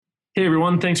Hey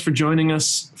everyone, thanks for joining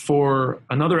us for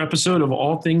another episode of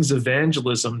All Things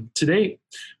Evangelism. Today,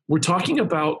 we're talking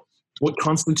about what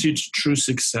constitutes true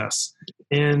success.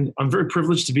 And I'm very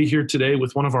privileged to be here today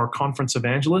with one of our conference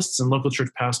evangelists and local church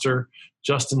pastor,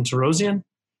 Justin Tarosian.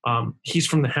 He's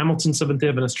from the Hamilton Seventh-day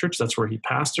Adventist Church. That's where he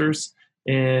pastors.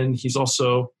 And he's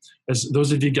also, as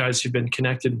those of you guys who've been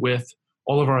connected with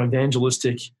all of our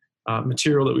evangelistic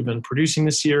material that we've been producing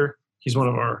this year, he's one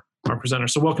of our presenters.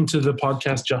 So welcome to the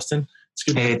podcast, Justin. It's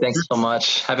good. Hey, thanks so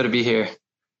much. Happy to be here.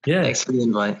 Yeah. Thanks for the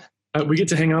invite. We get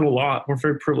to hang out a lot. We're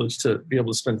very privileged to be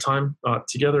able to spend time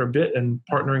together a bit and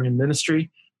partnering in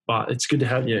ministry. It's good to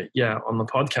have you, on the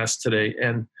podcast today.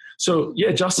 And so,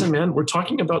 Justin, man, we're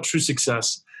talking about true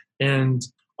success. And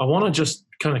I want to just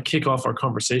kind of kick off our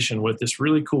conversation with this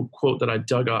really cool quote that I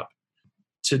dug up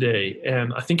today.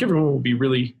 And I think everyone will be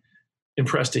really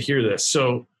impressed to hear this.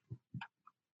 So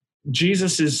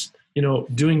Jesus is,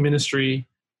 doing ministry,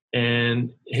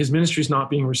 and his ministry is not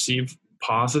being received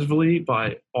positively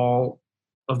by all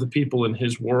of the people in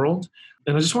his world.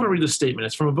 And I just want to read this statement.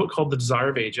 It's from a book called The Desire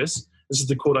of Ages. This is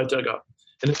the quote I dug up.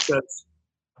 And it says,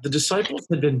 "The disciples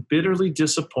had been bitterly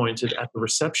disappointed at the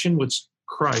reception which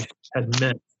Christ had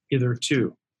met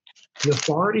hitherto. The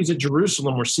authorities at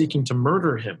Jerusalem were seeking to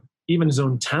murder him. Even his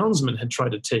own townsmen had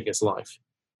tried to take his life.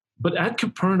 But at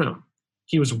Capernaum,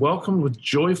 he was welcomed with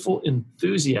joyful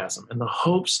enthusiasm, and the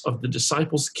hopes of the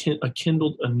disciples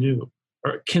kindled anew.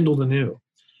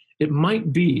 It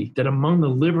might be that among the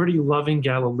liberty-loving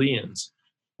Galileans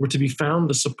were to be found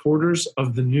the supporters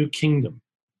of the new kingdom.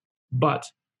 But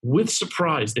with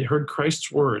surprise, they heard Christ's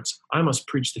words, 'I must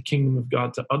preach the kingdom of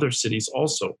God to other cities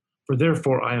also, for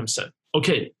therefore I am sent.'"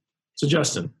 Okay, so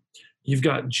Justin, you've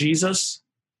got Jesus,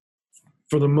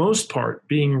 for the most part,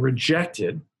 being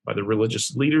rejected by the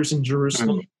religious leaders in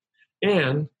Jerusalem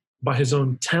and by his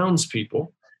own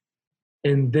townspeople.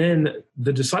 And then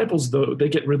the disciples, though, they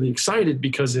get really excited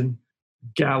because in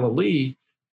Galilee,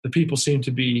 the people seem to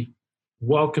be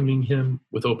welcoming him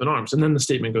with open arms. And then the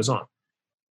statement goes on.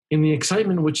 "In the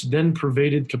excitement which then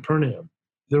pervaded Capernaum,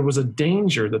 there was a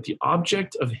danger that the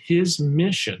object of his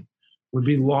mission would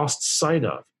be lost sight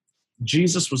of.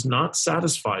 Jesus was not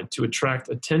satisfied to attract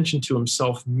attention to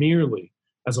himself merely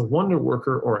as a wonder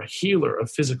worker or a healer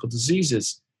of physical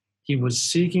diseases. He was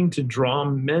seeking to draw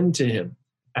men to him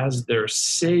as their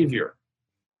savior.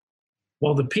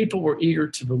 While the people were eager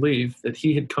to believe that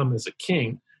he had come as a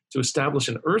king to establish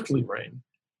an earthly reign,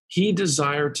 he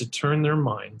desired to turn their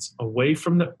minds away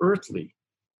from the earthly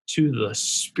to the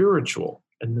spiritual."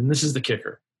 And then this is the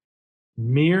kicker.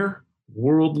 "Mere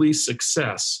worldly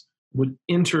success would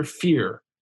interfere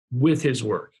with his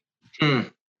work."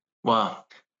 Wow.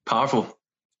 Powerful.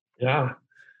 Yeah.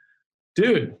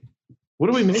 Dude, what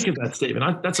do we make of that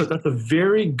statement? That's a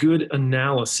very good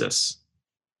analysis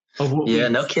of what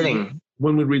no kidding.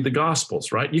 When we read the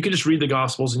Gospels, right? You can just read the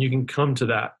Gospels and you can come to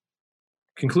that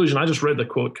conclusion. I just read the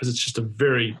quote because it's just a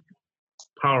very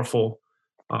powerful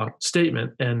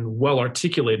statement and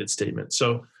well-articulated statement.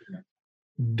 So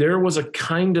there was a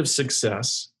kind of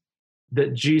success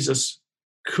that Jesus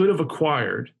could have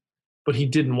acquired, but he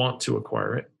didn't want to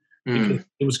acquire it. Because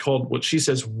it was called, what she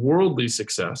says, worldly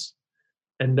success.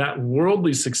 And that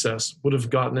worldly success would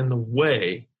have gotten in the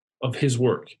way of his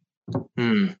work.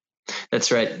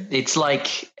 That's right. It's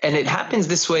like, and it happens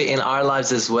this way in our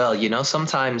lives as well.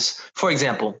 Sometimes, for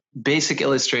example, basic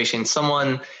illustration,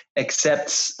 someone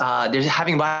accepts, they're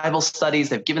having Bible studies,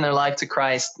 they've given their life to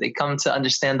Christ, they come to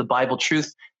understand the Bible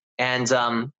truth, and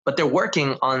but they're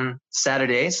working on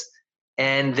Saturdays.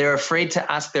 And they're afraid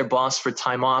to ask their boss for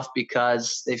time off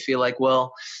because they feel like,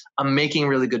 well, I'm making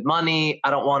really good money. I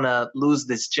don't want to lose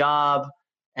this job.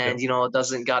 And, it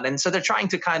doesn't got. And so they're trying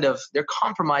to they're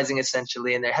compromising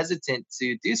essentially, and they're hesitant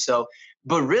to do so.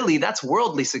 But really, that's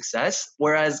worldly success,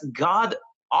 whereas God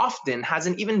often has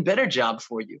an even better job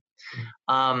for you.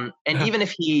 And even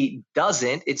if he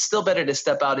doesn't, it's still better to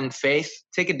step out in faith,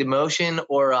 take a demotion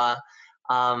or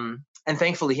and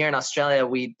thankfully here in Australia,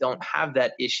 we don't have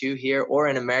that issue here or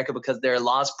in America because there are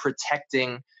laws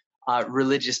protecting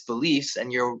religious beliefs,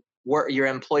 and your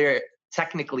employer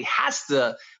technically has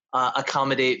to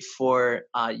accommodate for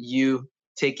you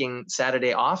taking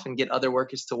Saturday off and get other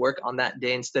workers to work on that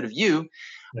day instead of you.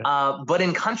 But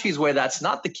in countries where that's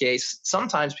not the case,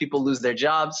 sometimes people lose their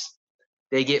jobs,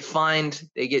 they get fined,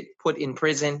 they get put in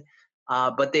prison,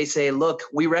 but they say, look,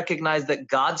 we recognize that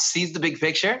God sees the big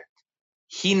picture.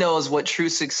 He knows what true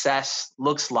success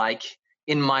looks like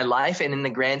in my life and in the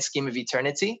grand scheme of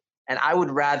eternity. And I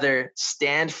would rather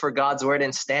stand for God's word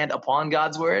and stand upon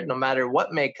God's word, no matter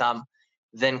what may come,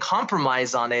 than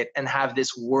compromise on it and have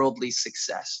this worldly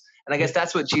success. And I guess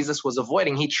that's what Jesus was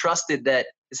avoiding. He trusted that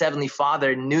his heavenly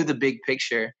Father knew the big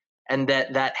picture, and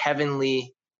that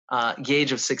heavenly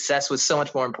gauge of success was so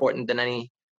much more important than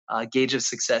any gauge of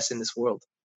success in this world.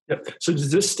 Yep. So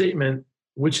does this statement,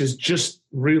 which is just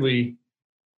really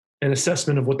an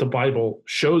assessment of what the Bible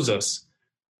shows us,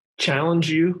 challenge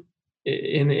you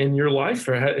in your life,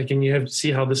 or can you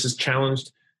see how this has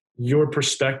challenged your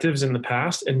perspectives in the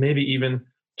past, and maybe even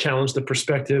challenge the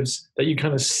perspectives that you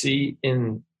kind of see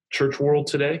in church world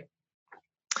today?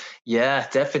 Yeah,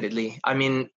 definitely. I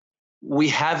mean, we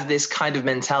have this kind of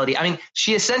mentality. I mean,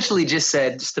 she essentially just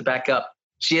said, just to back up,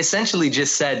 she essentially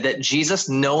just said that Jesus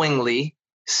knowingly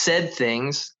said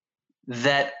things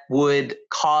that would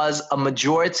cause a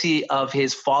majority of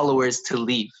his followers to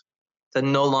leave, to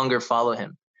no longer follow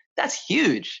him. That's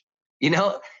huge, you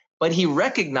know? But he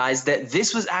recognized that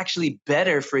this was actually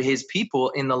better for his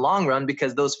people in the long run,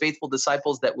 because those faithful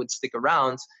disciples that would stick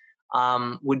around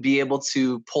would be able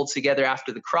to pull together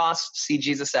after the cross, see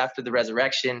Jesus after the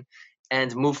resurrection,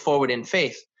 and move forward in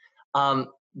faith.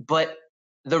 But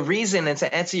the reason, and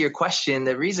to answer your question,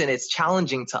 the reason it's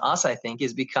challenging to us, I think,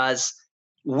 is because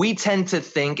we tend to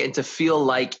think and to feel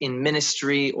like in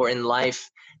ministry or in life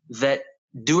that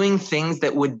doing things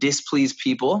that would displease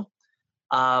people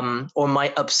or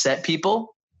might upset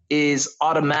people is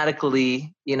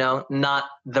automatically, not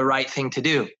the right thing to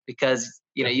do, because,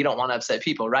 you don't want to upset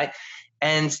people, right?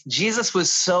 And Jesus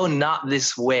was so not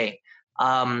this way.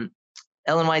 Ellen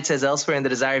White says elsewhere in The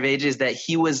Desire of Ages that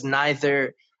he was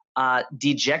neither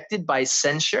dejected by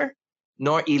censure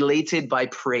nor elated by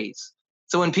praise.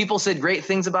 So when people said great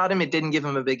things about him, it didn't give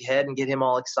him a big head and get him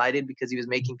all excited because he was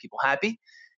making people happy.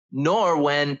 Nor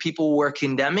when people were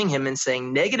condemning him and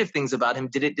saying negative things about him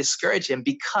did it discourage him,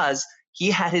 because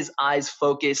he had his eyes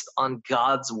focused on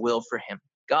God's will for him,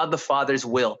 God the Father's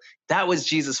will. That was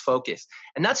Jesus' focus.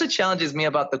 And that's what challenges me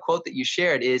about the quote that you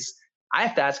shared is I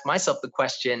have to ask myself the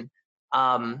question,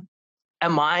 am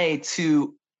I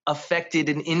too affected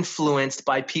and influenced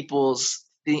by people's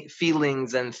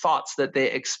feelings and thoughts that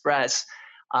they express?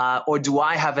 Or do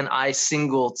I have an eye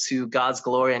single to God's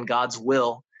glory and God's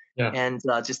will? Yeah. And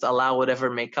just allow whatever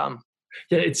may come.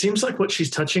 Yeah, it seems like what she's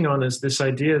touching on is this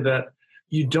idea that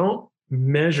you don't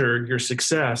measure your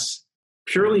success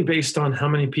purely based on how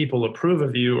many people approve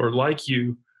of you or like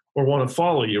you or want to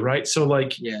follow you, right? So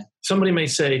somebody may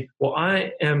say, well,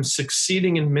 I am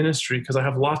succeeding in ministry because I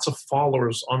have lots of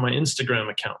followers on my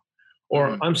Instagram account.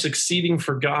 Or I'm succeeding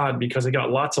for God because I got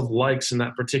lots of likes in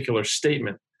that particular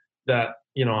statement that,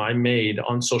 I made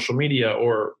on social media,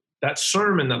 or that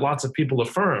sermon that lots of people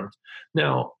affirmed.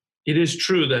 Now, it is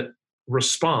true that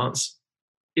response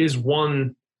is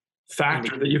one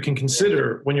factor that you can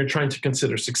consider when you're trying to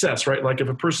consider success, right? Like if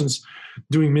a person's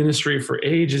doing ministry for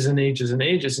ages and ages and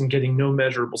ages and getting no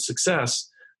measurable success,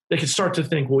 they could start to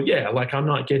think, well, yeah, like I'm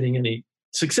not getting any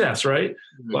success, right?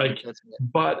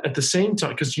 But at the same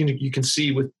time, because you can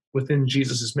see within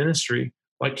Jesus's ministry,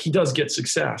 like he does get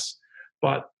success,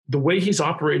 but the way he's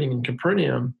operating in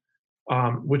Capernaum,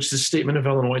 which the statement of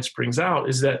Ellen White brings out,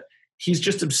 is that he's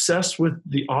just obsessed with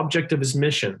the object of his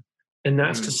mission. And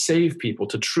that's to save people,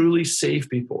 to truly save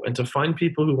people, and to find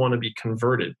people who want to be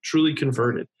converted, truly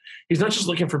converted. He's not just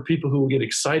looking for people who will get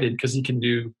excited because he can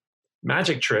do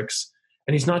magic tricks.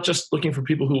 And he's not just looking for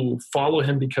people who will follow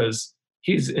him because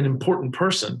he's an important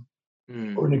person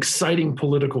or an exciting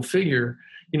political figure.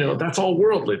 That's all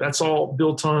worldly. That's all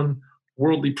built on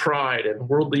worldly pride and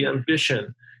worldly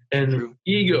ambition and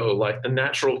ego, like the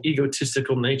natural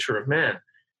egotistical nature of man.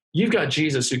 You've got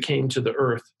Jesus who came to the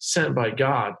earth, sent by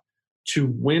God to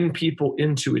win people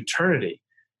into eternity.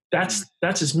 That's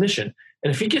his mission.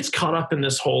 And if he gets caught up in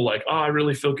this whole I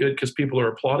really feel good because people are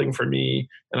applauding for me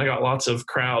and I got lots of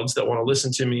crowds that want to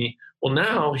listen to me, well,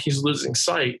 now he's losing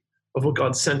sight of what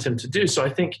God sent him to do. So I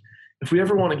think if we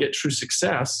ever want to get true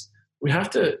success, we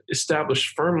have to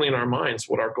establish firmly in our minds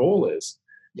what our goal is.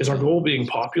 Is our goal being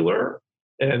popular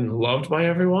and loved by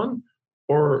everyone?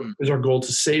 Or is our goal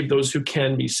to save those who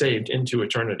can be saved into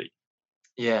eternity?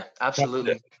 Yeah,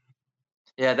 absolutely.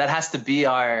 Yeah, that has to be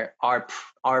our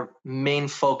main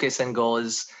focus and goal,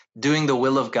 is doing the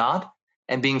will of God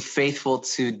and being faithful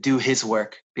to do his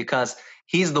work, because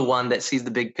he's the one that sees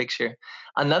the big picture.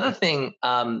 Another thing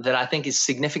that I think is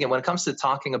significant when it comes to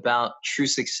talking about true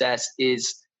success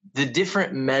is the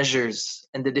different measures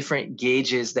and the different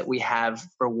gauges that we have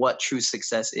for what true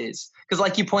success is. Because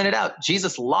like you pointed out,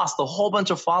 Jesus lost a whole bunch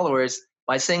of followers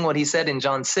by saying what he said in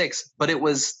John 6, but it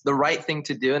was the right thing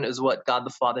to do, and it was what God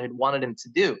the Father had wanted him to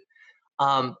do.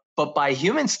 But by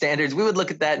human standards, we would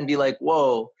look at that and be like,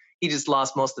 whoa, he just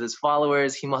lost most of his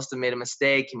followers. He must have made a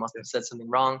mistake. He must have said something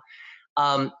wrong.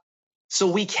 So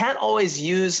we can't always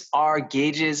use our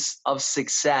gauges of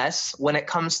success when it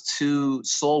comes to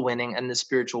soul winning and the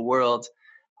spiritual world,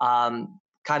 kind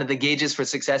of the gauges for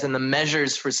success and the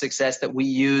measures for success that we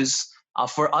use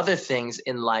for other things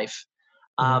in life.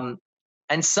 Mhm.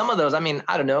 And some of those, I mean,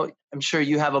 I don't know, I'm sure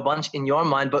you have a bunch in your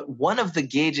mind, but one of the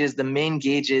gauges, the main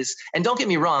gauges, and don't get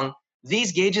me wrong,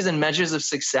 these gauges and measures of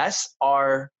success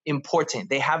are important.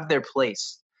 They have their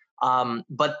place,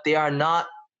 but they are not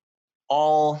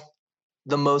all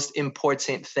the most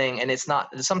important thing. And it's not,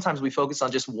 sometimes we focus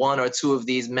on just one or two of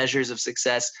these measures of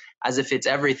success as if it's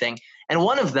everything. And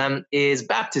one of them is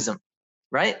baptism,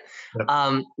 right?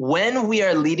 Yep. When we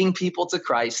are leading people to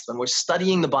Christ, when we're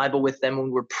studying the Bible with them, when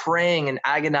we're praying and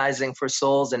agonizing for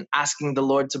souls and asking the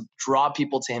Lord to draw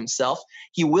people to himself,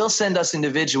 he will send us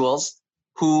individuals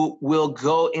who will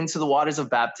go into the waters of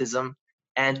baptism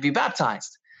and be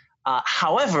baptized.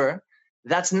 However,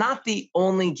 that's not the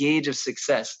only gauge of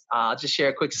success. I'll just share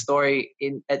a quick story.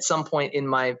 At some point in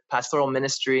my pastoral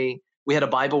ministry, we had a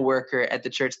Bible worker at the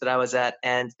church that I was at,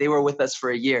 and they were with us for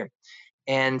a year.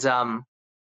 And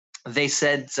they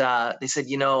said,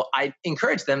 I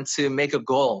encouraged them to make a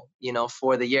goal,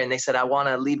 for the year. And they said, I want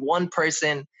to lead one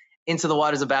person into the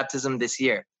waters of baptism this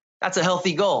year. That's a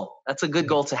healthy goal. That's a good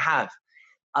goal to have.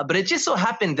 But it just so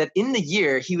happened that in the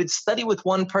year, he would study with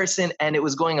one person and it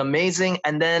was going amazing.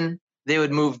 And then they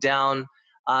would move down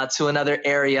to another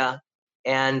area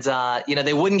and,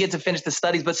 they wouldn't get to finish the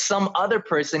studies, but some other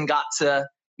person got to,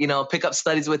 pick up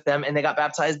studies with them and they got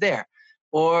baptized there.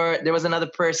 Or there was another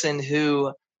person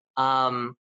who,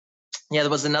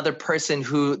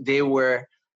 they were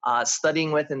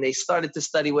studying with and they started to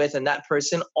study with, and that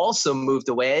person also moved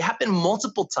away. It happened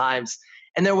multiple times.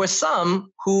 And there were some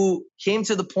who came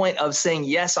to the point of saying,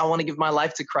 yes, I want to give my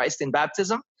life to Christ in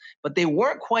baptism, but they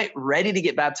weren't quite ready to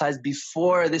get baptized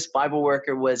before this Bible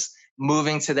worker was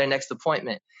moving to their next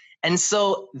appointment. And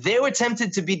so they were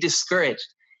tempted to be discouraged.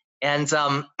 And,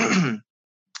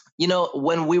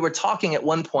 when we were talking at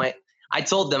one point, I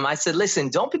told them, I said, listen,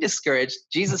 don't be discouraged.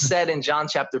 Jesus said in John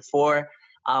chapter 4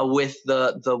 with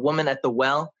the woman at the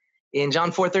well, in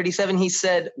John 4:37, he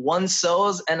said, one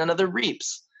sows and another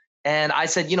reaps. And I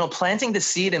said, planting the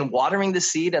seed and watering the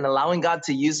seed and allowing God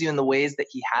to use you in the ways that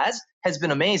he has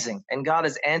been amazing. And God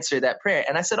has answered that prayer.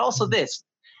 And I said also this,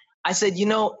 I said,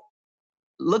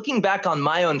 looking back on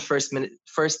my own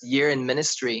first year in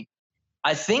ministry,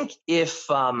 I think if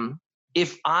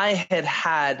I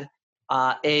had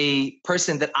a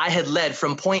person that I had led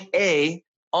from point A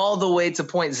all the way to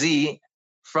point Z,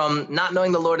 from not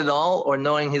knowing the Lord at all or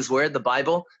knowing his word, the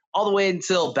Bible, all the way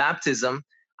until baptism,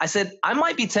 I said, I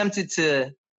might be tempted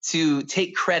to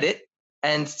take credit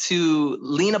and to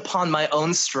lean upon my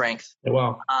own strength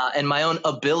and my own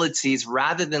abilities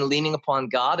rather than leaning upon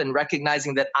God and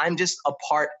recognizing that I'm just a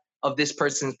part of this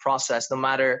person's process, no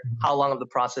matter how long of the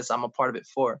process I'm a part of it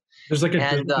for. There's like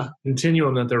a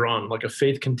continuum that they're on, like a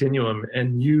faith continuum,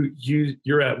 and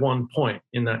you're at one point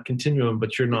in that continuum,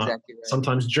 but you're not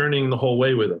sometimes journeying the whole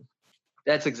way with it.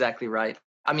 That's exactly right.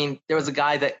 I mean, there was a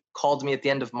guy that called me at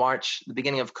the end of March, the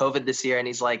beginning of COVID this year, and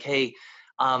he's like, hey,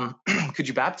 could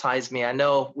you baptize me? I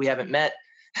know we haven't met.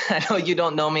 I know you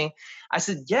don't know me. I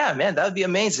said, yeah, man, that would be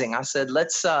amazing. I said,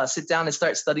 let's sit down and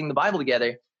start studying the Bible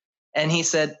together. And he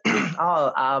said,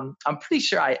 I'm pretty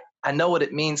sure I know what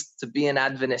it means to be an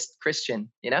Adventist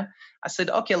Christian, I said,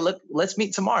 okay, look, let's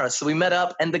meet tomorrow. So we met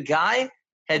up, and the guy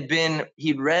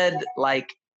he'd read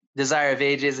like Desire of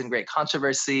Ages and Great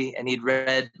Controversy, and he'd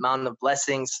read Mountain of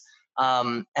Blessings,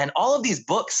 and all of these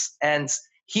books. And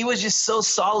he was just so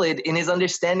solid in his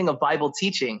understanding of Bible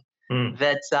teaching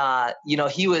that,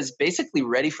 he was basically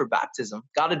ready for baptism.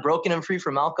 God had broken him free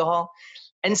from alcohol.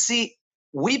 And see,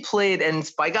 we played, and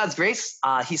by God's grace,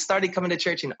 he started coming to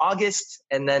church in August,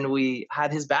 and then we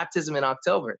had his baptism in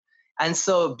October. And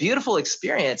so beautiful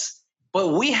experience.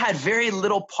 But we had very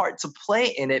little part to play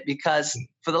in it because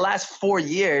for the last 4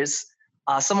 years,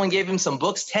 someone gave him some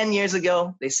books 10 years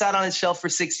ago. They sat on his shelf for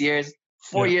 6 years.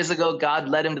 4 years ago, God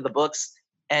led him to the books.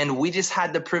 And we just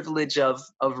had the privilege of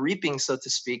reaping, so to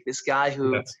speak, this guy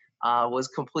who was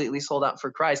completely sold out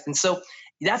for Christ. And so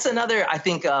that's another, I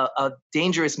think, a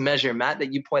dangerous measure, Matt,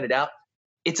 that you pointed out.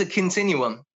 It's a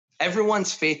continuum.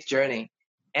 Everyone's faith journey.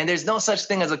 And there's no such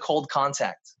thing as a cold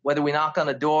contact. Whether we knock on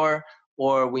a door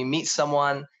or we meet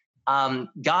someone,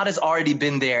 God has already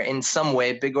been there in some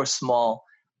way, big or small,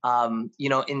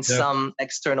 in some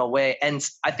external way. And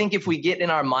I think if we get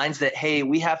in our minds that, hey,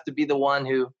 we have to be the one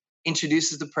who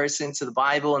introduces the person to the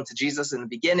Bible and to Jesus in the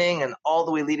beginning and all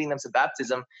the way leading them to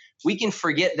baptism, we can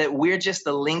forget that we're just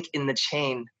the link in the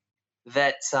chain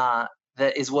that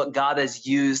that is what God has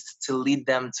used to lead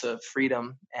them to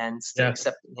freedom and to Yeah,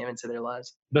 accepting Him into their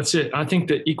lives. that's it. I think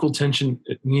that equal tension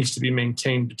needs to be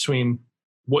maintained between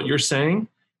what you're saying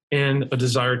and a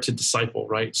desire to disciple,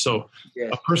 right? So Yeah.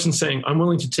 a person saying, I'm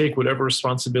willing to take whatever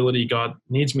responsibility God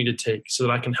needs me to take so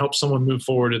that I can help someone move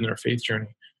forward in their faith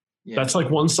journey. Yeah. That's like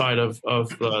one side of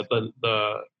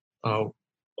the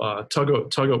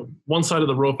one side of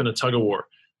the rope in a tug of war.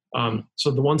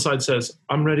 So the one side says,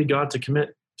 I'm ready, God, to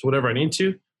commit to whatever I need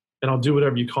to, and I'll do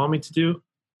whatever you call me to do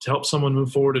to help someone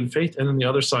move forward in faith. And then the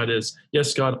other side is,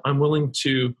 yes, God, I'm willing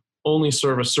to only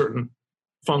serve a certain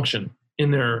function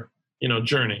in their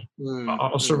journey.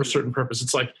 I'll serve a certain purpose.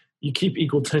 It's like you keep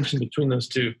equal tension between those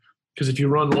two, because if you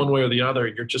run one way or the other,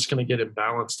 you're just going to get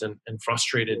imbalanced and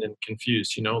frustrated and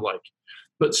confused,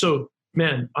 But so,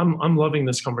 man, I'm loving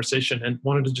this conversation, and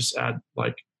wanted to just add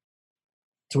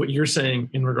to what you're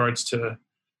saying in regards to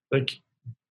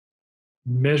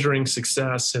measuring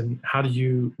success and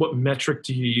what metric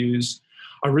do you use.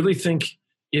 I really think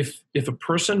if a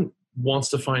person wants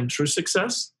to find true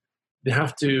success, they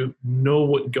have to know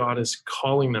what God is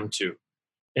calling them to.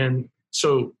 And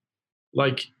so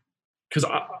because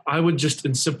I would just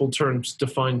in simple terms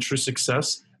define true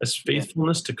success as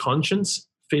faithfulness to conscience,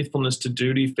 faithfulness to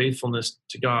duty, faithfulness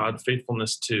to God,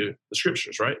 faithfulness to the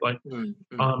scriptures, right?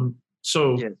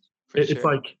 It's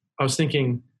like, I was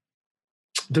thinking,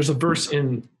 there's a verse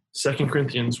in 2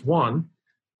 Corinthians 1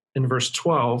 in verse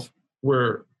 12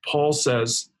 where Paul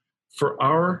says, for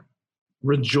our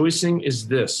rejoicing is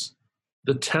this,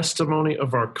 the testimony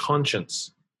of our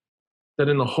conscience, that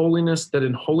in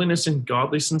holiness and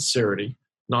godly sincerity,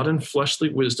 not in fleshly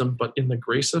wisdom, but in the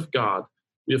grace of God,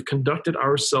 we have conducted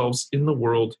ourselves in the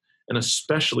world, and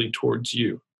especially towards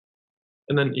you.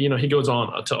 And then, he goes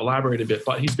on to elaborate a bit,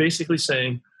 but he's basically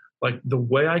saying, the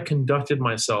way I conducted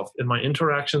myself in my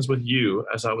interactions with you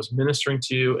as I was ministering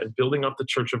to you and building up the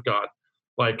church of God,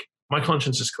 my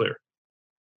conscience is clear.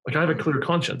 I have a clear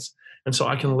conscience. And so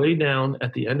I can lay down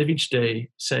at the end of each day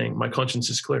saying, my conscience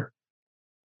is clear.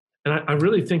 And I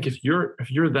really think if you're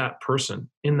that person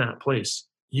in that place,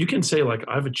 you can say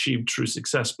I've achieved true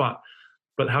success, but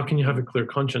how can you have a clear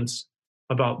conscience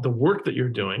about the work that you're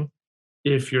doing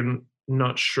if you're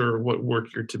not sure what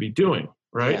work you're to be doing,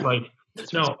 right? Yeah.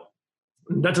 Now,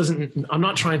 that doesn't, I'm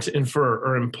not trying to infer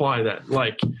or imply that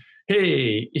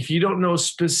hey, if you don't know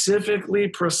specifically,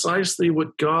 precisely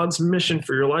what God's mission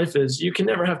for your life is, you can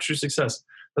never have true success.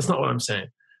 That's not what I'm saying.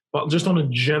 But just on a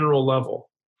general level,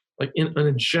 in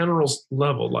a general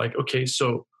level, okay,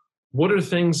 so what are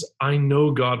things I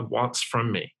know God wants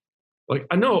from me?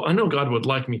 I know God would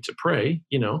like me to pray,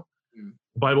 The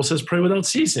Bible says pray without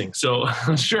ceasing. So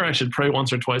I'm sure I should pray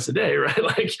once or twice a day, right?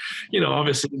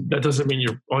 Obviously that doesn't mean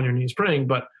you're on your knees praying,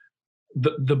 but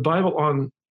the Bible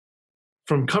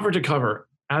from cover to cover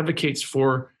advocates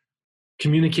for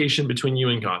communication between you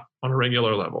and God on a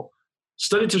regular level.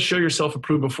 Study to show yourself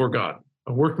approved before God,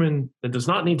 a workman that does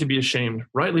not need to be ashamed,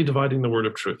 rightly dividing the word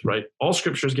of truth, right? All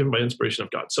scripture is given by inspiration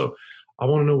of God. So I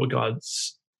want to know what God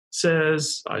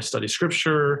says. I study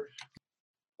scripture.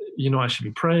 I should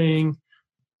be praying.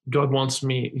 God wants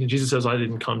me. Jesus says, I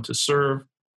didn't come to serve,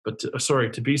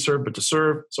 to be served, but to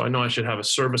serve. So I know I should have a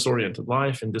service-oriented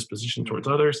life and disposition towards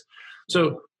others.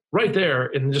 So right there,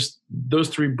 in just those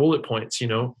 3 bullet points,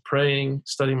 praying,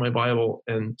 studying my Bible,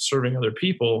 and serving other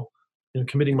people,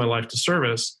 committing my life to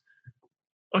service.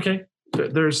 Okay,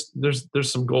 there's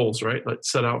some goals, right?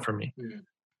 Set out for me.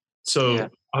 So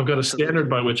I've got a standard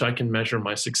by which I can measure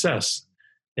my success.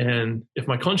 And if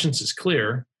my conscience is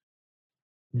clear,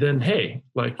 then hey,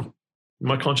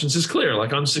 my conscience is clear.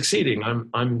 I'm succeeding.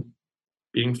 I'm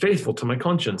being faithful to my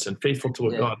conscience and faithful to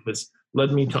what God has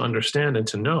led me to understand and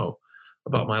to know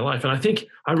about my life. And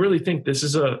I really think this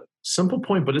is a simple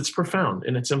point, but it's profound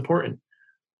and it's important,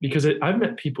 because I've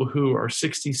met people who are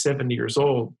 60, 70 years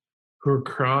old who are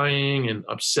crying and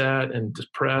upset and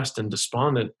depressed and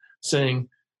despondent, saying,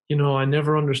 I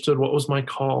never understood what was my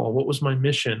call, what was my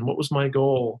mission, what was my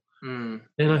goal. And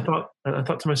I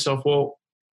thought to myself, well,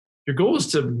 your goal is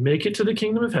to make it to the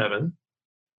kingdom of heaven,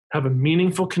 have a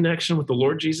meaningful connection with the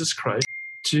Lord Jesus Christ,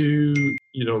 to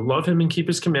love him and keep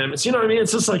his commandments. You know what I mean?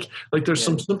 It's just there's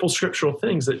some simple scriptural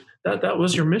things that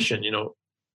was your mission.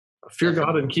 Fear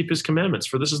God and keep his commandments,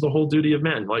 for this is the whole duty of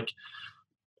man.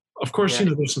 Of course,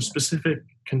 there's some specific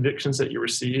convictions that you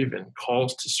receive and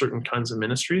calls to certain kinds of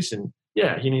ministries, and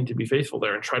you need to be faithful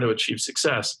there and try to achieve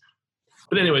success.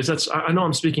 But anyways, I know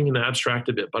I'm speaking in the abstract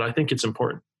a bit, but I think it's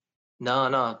important.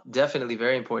 No, definitely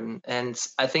very important. And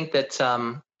I think that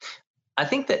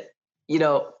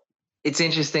it's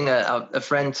interesting. A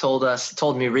friend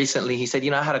told me recently, he said,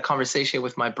 I had a conversation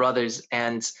with my brothers,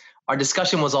 and our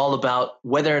discussion was all about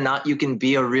whether or not you can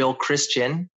be a real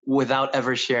Christian without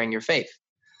ever sharing your faith.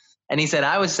 And he said,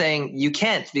 I was saying you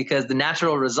can't, because the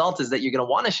natural result is that you're going to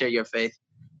want to share your faith.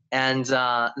 And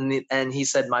he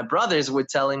said, my brothers were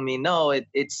telling me, no,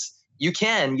 it's you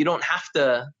don't have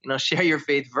to, share your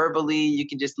faith verbally. You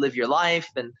can just live your life.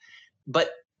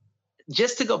 But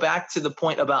just to go back to the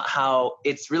point about how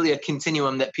it's really a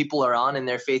continuum that people are on in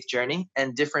their faith journey,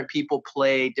 and different people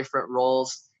play different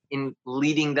roles in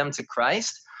leading them to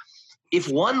Christ. If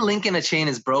one link in a chain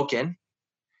is broken,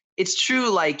 it's true,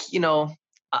 like,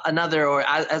 another, or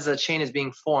as a chain is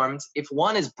being formed, if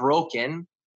one is broken,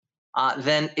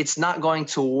 then it's not going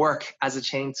to work as a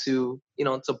chain to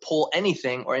pull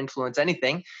anything or influence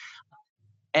anything.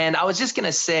 And I was just going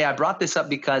to say, I brought this up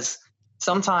because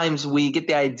sometimes we get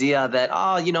the idea that,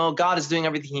 God is doing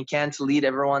everything he can to lead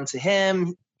everyone to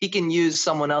him. He can use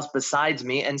someone else besides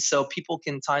me. And so people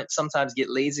can sometimes get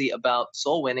lazy about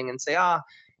soul winning and say,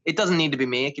 it doesn't need to be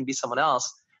me. It can be someone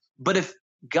else. But if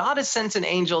God has sent an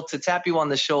angel to tap you on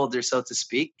the shoulder, so to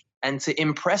speak, and to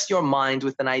impress your mind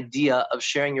with an idea of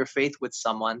sharing your faith with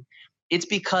someone, it's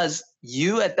because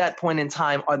you at that point in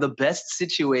time are the best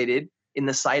situated in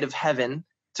the sight of heaven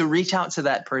to reach out to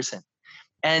that person.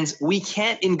 And we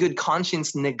can't in good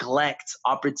conscience neglect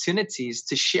opportunities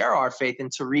to share our faith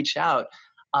and to reach out,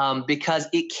 because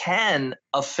it can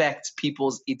affect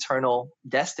people's eternal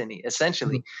destiny,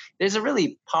 essentially. Mm-hmm. There's a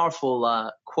really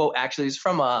powerful quote, actually. It's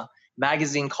from a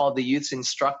magazine called The Youth's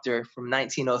Instructor from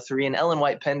 1903, and Ellen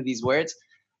White penned these words.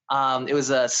 It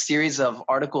was a series of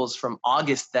articles from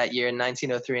August that year in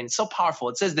 1903, and it's so powerful.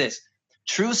 It says this: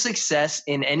 true success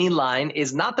in any line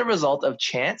is not the result of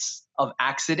chance, of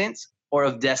accident, or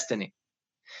of destiny.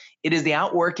 It is the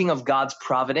outworking of God's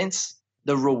providence,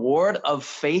 the reward of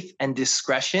faith and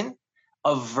discretion,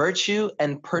 of virtue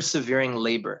and persevering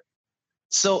labor.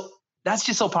 So that's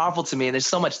just so powerful to me. And there's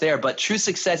so much there, but true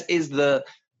success is the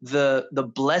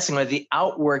blessing or the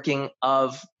outworking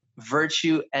of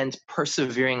virtue and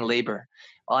persevering labor.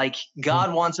 Like,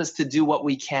 God wants us to do what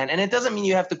we can. And it doesn't mean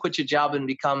you have to quit your job and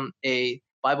become a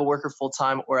Bible worker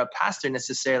full-time or a pastor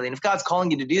necessarily. And if God's calling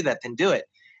you to do that, then do it.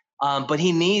 But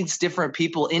he needs different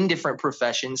people in different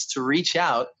professions to reach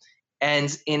out,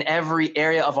 and in every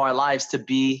area of our lives to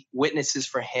be witnesses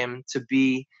for him, to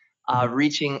be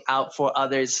reaching out for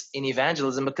others in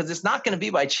evangelism, because it's not going to be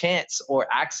by chance or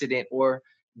accident or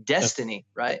destiny,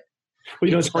 right?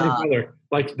 Well, it's funny, brother.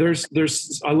 Like,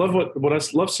 I love what I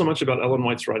love so much about Ellen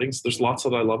White's writings. There's lots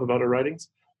that I love about her writings,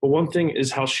 but one thing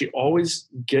is how she always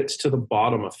gets to the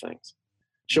bottom of things.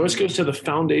 She always goes to the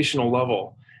foundational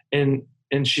level, and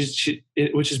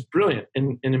which is brilliant.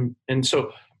 And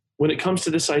so when it comes to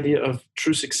this idea of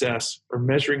true success or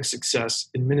measuring success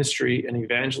in ministry and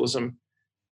evangelism,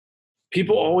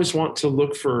 people always want to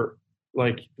look for,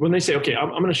 like, when they say, okay, I'm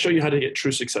going to show you how to get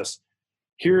true success.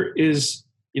 Here is,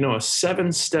 a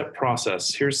 7-step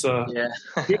process. Here's the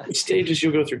stages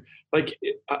you'll go through. Like,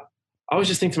 I always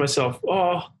just think to myself,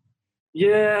 I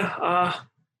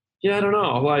don't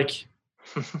know. Like,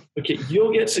 okay,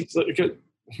 you'll get success.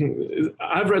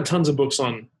 I've read tons of books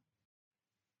on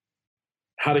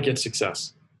how to get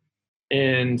success.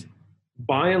 And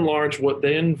by and large, what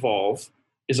they involve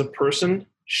is a person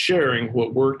sharing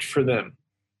what worked for them.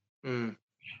 Mm.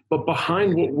 But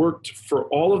behind what worked for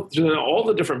all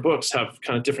the different books have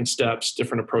kind of different steps,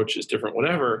 different approaches, different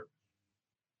whatever.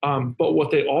 But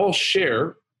what they all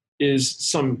share is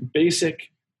some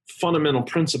basic fundamental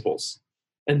principles.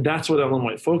 And that's what Ellen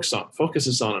White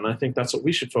focuses on. And I think that's what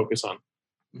we should focus on.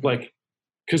 Like,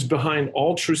 because behind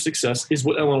all true success is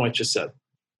what Ellen White just said.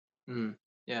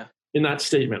 Yeah. In that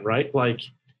statement, right? Like,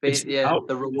 it's the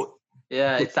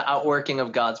outworking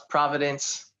of God's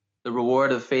providence, the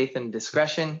reward of faith and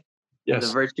discretion, and the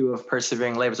virtue of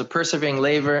persevering labor. So persevering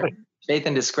labor, right. Faith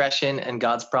and discretion, and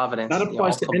God's providence. That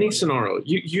applies to any scenario.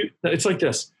 It's like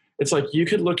this. It's like you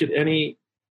could look at any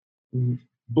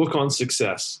book on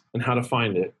success and how to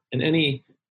find it, and any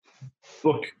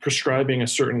book prescribing a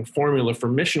certain formula for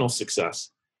missional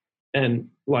success. And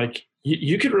like,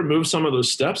 you could remove some of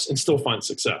those steps and still find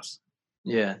success.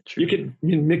 Yeah, true. You could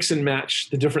mix and match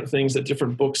the different things that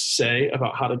different books say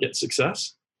about how to get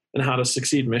success and how to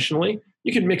succeed missionally.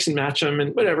 You can mix and match them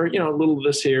and whatever, a little of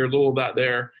this here, a little of that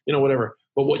there, whatever.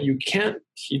 But what you can't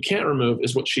remove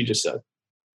is what she just said.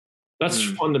 That's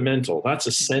fundamental. That's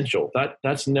essential.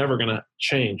 That's never going to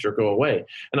change or go away.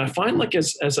 And I find, like,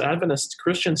 as Adventist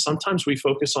Christians, sometimes we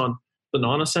focus on the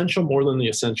non-essential more than the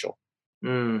essential.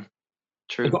 True.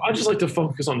 Like, I just like to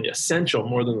focus on the essential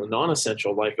more than the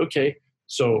non-essential. Like, okay,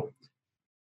 so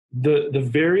the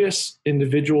various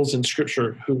individuals in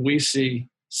Scripture who we see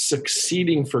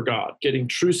succeeding for God, getting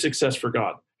true success for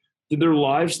God, did their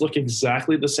lives look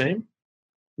exactly the same?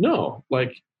 No,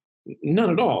 like none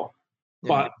at all. Yeah.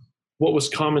 But what was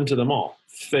common to them all?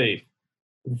 Faith,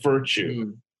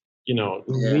 virtue,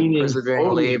 leaning Persevering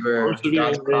totally, labor,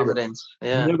 God's providence.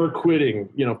 Yeah. never quitting,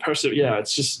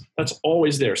 it's just, that's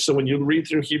always there. So when you read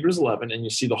through Hebrews 11 and you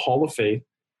see the hall of faith,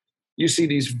 you see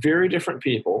these very different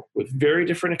people with very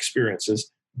different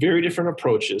experiences, very different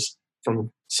approaches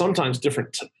from sometimes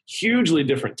hugely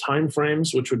different time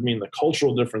frames, which would mean the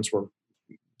cultural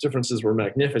differences were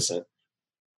magnificent.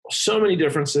 So many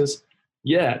differences,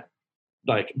 yet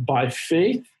like by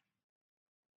faith,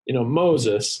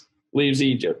 Moses leaves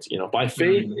Egypt. By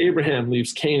faith, Abraham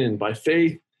leaves Canaan. By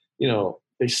faith,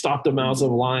 they stop the mouths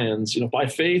of lions. By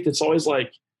faith, it's always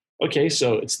like, okay,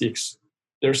 so it's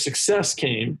their success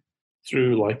came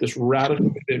through like this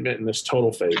radical commitment and this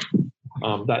total faith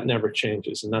that never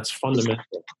changes, and that's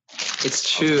fundamental. It's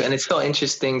true, and it's so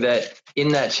interesting that in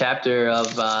that chapter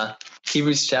of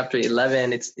Hebrews chapter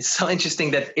 11, it's so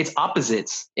interesting that it's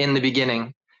opposites in the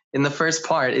beginning. In the first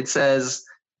part, it says,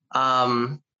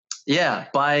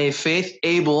 by faith,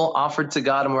 Abel offered to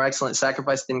God a more excellent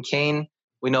sacrifice than Cain.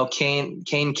 We know Cain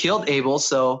killed Abel,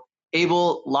 so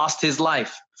Abel lost his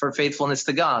life for faithfulness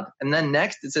to God. And then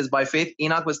next, it says, by faith,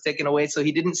 Enoch was taken away, so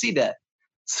he didn't see death.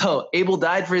 So Abel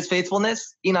died for his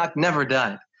faithfulness. Enoch never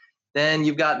died. Then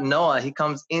you've got Noah. He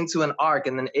comes into an ark,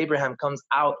 and then Abraham comes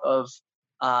out of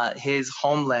his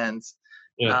homeland.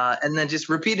 Yeah. And then just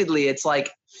repeatedly, it's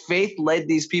like faith led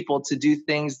these people to do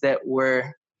things that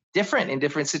were different in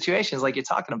different situations, like you're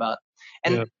talking about.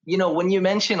 And, when you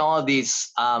mention all of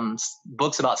these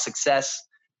books about success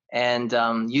and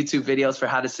YouTube videos for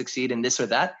how to succeed in this or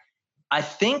that, I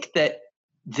think that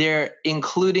they're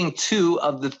including 2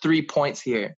 of the 3 points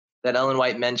here that Ellen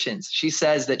White mentions. She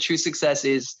says that true success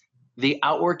is the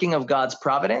outworking of God's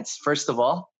providence, first of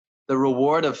all, the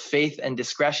reward of faith and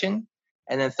discretion,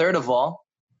 and then third of all,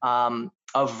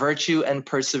 of virtue and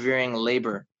persevering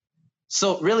labor.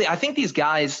 So really, I think these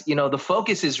guys, the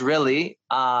focus is really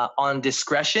on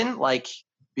discretion, like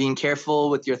being careful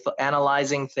with your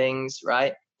analyzing things,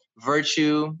 right?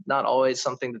 Virtue, not always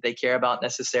something that they care about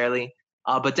necessarily,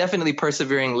 but definitely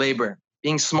persevering labor,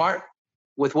 being smart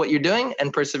with what you're doing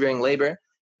and persevering labor.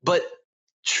 But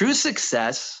true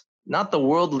success, not the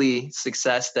worldly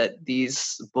success that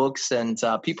these books and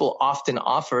people often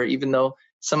offer, even though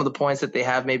some of the points that they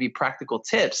have may be practical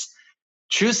tips.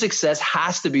 True success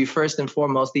has to be first and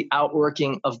foremost the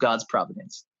outworking of God's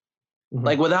providence. Mm-hmm.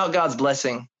 Like without God's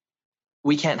blessing,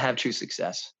 we can't have true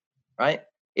success, right?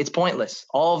 It's pointless.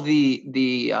 All of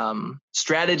the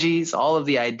strategies, all of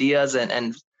the ideas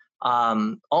and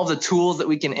all the tools that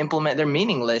we can implement, they're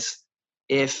meaningless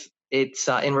if it's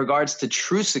in regards to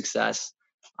true success,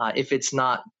 if it's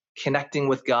not connecting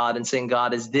with God and saying,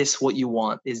 God, is this what you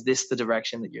want? Is this the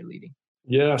direction that you're leading?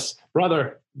 Yes,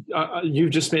 brother, you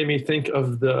just made me think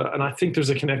of and I think there's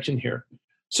a connection here.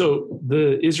 So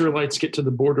the Israelites get to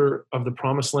the border of the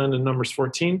promised land in Numbers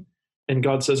 14, and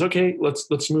God says, okay,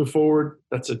 let's move forward.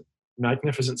 That's a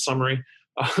magnificent summary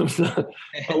of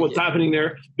what's happening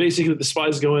there. Basically, the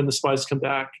spies go in, the spies come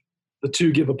back. The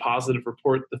 2 give a positive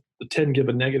report. The 10 give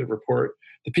a negative report.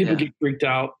 The people get freaked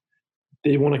out.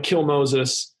 They want to kill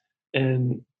Moses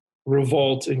and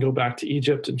revolt and go back to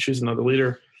Egypt and choose another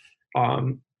leader.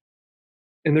 And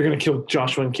they're going to kill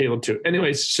Joshua and Caleb too.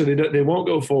 Anyways, so they won't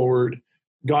go forward.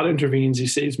 God intervenes. He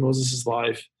saves Moses'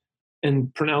 life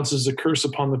and pronounces a curse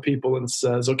upon the people and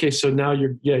says, okay, so now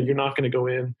you're not going to go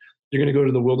in. You're going to go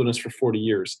to the wilderness for 40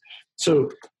 years. So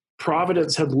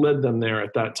providence had led them there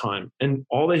at that time. And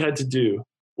all they had to do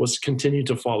was continue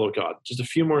to follow God. Just a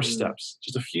few more steps,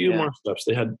 more steps.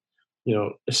 They had,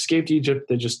 escaped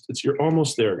Egypt. You're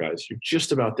almost there, guys. You're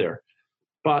just about there.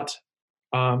 But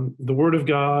the word of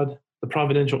God, the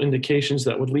providential indications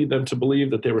that would lead them to believe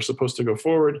that they were supposed to go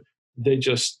forward, they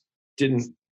just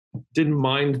didn't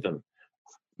mind them,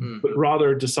 but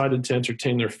rather decided to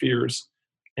entertain their fears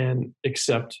and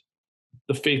accept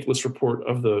the faithless report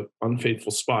of the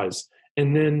unfaithful spies.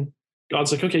 And then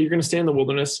God's like, okay, you're going to stay in the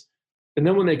wilderness. And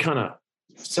then when they kind of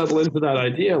settle into that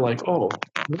idea, like, oh,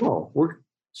 no, we're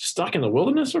stuck in the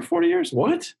wilderness for 40 years?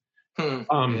 What? They're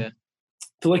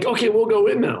like, okay, we'll go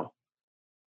in now.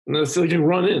 And it's like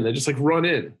run in. They just like run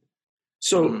in.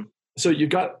 So you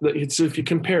got so if you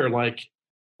compare like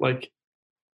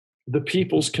the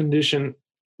people's condition,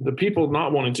 the people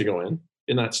not wanting to go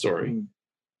in that story,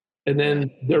 and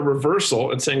then their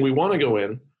reversal and saying we want to go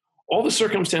in, all the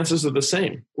circumstances are the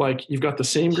same. Like you've got the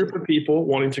same group of people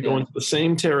wanting to go into the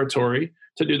same territory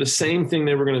to do the same thing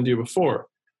they were going to do before.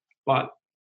 But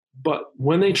But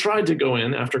when they tried to go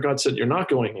in after God said, you're not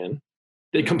going in,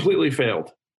 they completely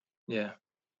failed. Yeah.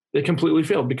 They completely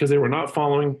failed because they were not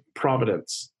following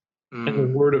providence and the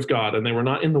word of God, and they were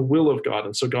not in the will of God.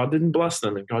 And so God didn't bless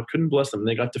them, and God couldn't bless them. And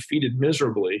they got defeated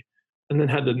miserably, and then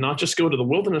had to not just go to the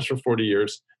wilderness for 40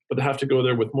 years, but they have to go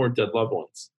there with more dead loved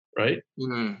ones, right?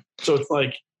 So it's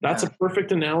like, that's a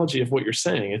perfect analogy of what you're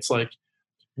saying. It's like,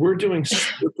 we're doing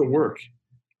spiritual work,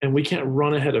 and we can't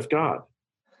run ahead of God.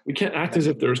 We can't act as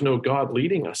if there's no God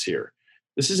leading us here.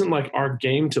 This isn't like our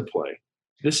game to play.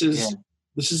 This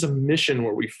is a mission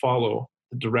where we follow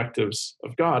the directives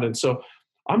of God. And so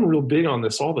I'm real big on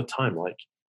this all the time. Like,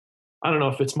 I don't know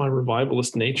if it's my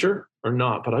revivalist nature or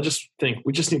not, but I just think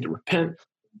we just need to repent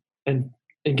and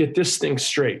get this thing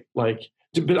straight. Like,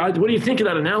 but what do you think of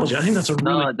that analogy? I think that's a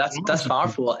really that's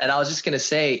powerful. And I was just going to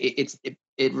say,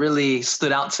 it really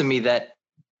stood out to me that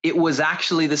it was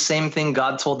actually the same thing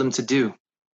God told them to do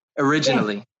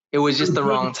originally. Yeah. It was just the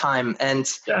wrong time.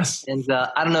 And I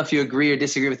don't know if you agree or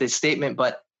disagree with this statement,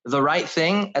 but the right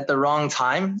thing at the wrong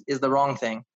time is the wrong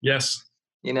thing. Yes.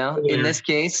 You know, in this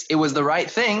case, it was the right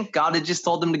thing. God had just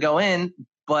told them to go in,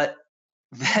 but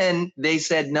then they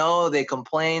said no, they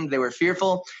complained, they were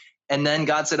fearful. And then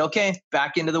God said, okay,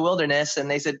 back into the wilderness. And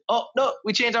they said, oh, no,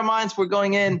 we changed our minds. We're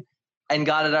going in. And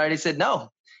God had already said no.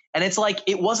 And it's like,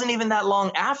 it wasn't even that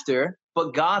long after,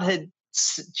 but God had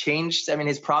changed. I mean,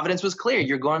 his providence was clear.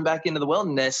 You're going back into the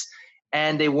wilderness.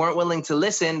 And they weren't willing to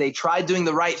listen. They tried doing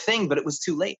the right thing, but it was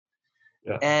too late.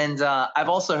 Yeah. And I've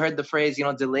also heard the phrase,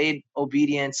 delayed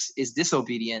obedience is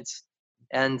disobedience.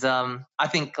 And I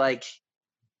think like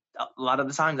a lot of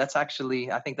the time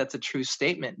I think that's a true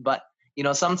statement. But,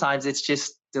 sometimes it's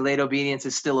just delayed obedience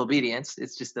is still obedience.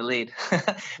 It's just delayed.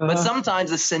 But sometimes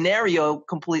the scenario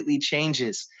completely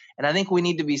changes. And I think we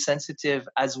need to be sensitive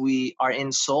as we are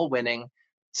in soul winning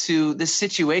to the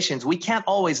situations. We can't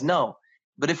always know.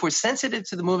 But if we're sensitive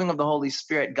to the moving of the Holy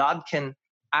Spirit, God can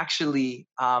actually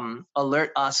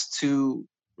alert us to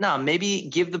maybe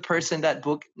give the person that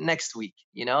book next week,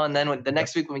 and then the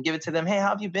next week when we give it to them, hey, how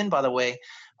have you been, by the way?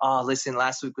 Oh, listen,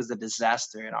 last week was a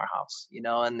disaster in our house,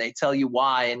 and they tell you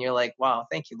why, and you're like, wow,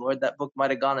 thank you, Lord, that book might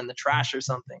have gone in the trash or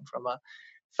something from a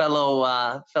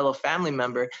fellow family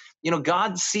member.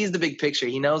 God sees the big picture.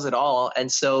 He knows it all.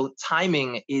 And so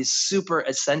timing is super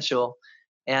essential.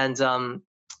 And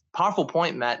powerful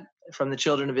point, Matt, from the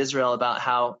children of Israel about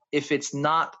how if it's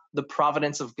not the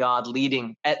providence of God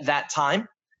leading at that time,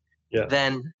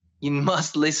 then you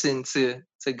must listen to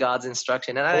God's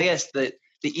instruction. And I guess the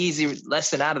easy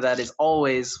lesson out of that is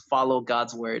always follow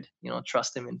God's word,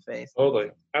 trust him in faith.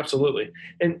 Totally. Absolutely.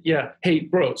 And yeah, hey,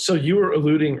 bro, so you were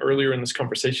alluding earlier in this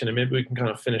conversation, and maybe we can kind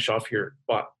of finish off here,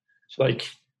 but like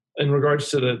in regards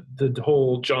to the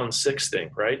whole John 6 thing,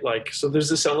 right? Like, so there's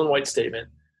this Ellen White statement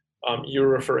you were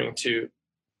referring to,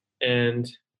 and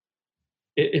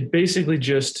it basically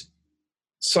just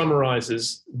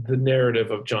summarizes the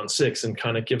narrative of John 6 and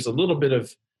kind of gives a little bit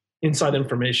of inside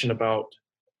information about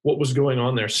what was going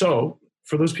on there. So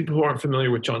for those people who aren't familiar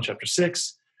with John chapter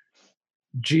 6,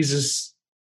 Jesus,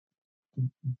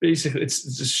 basically,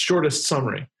 it's the shortest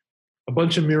summary. A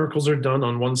bunch of miracles are done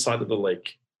on one side of the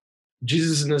lake.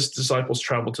 Jesus and his disciples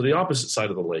travel to the opposite side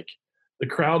of the lake. The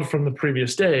crowd from the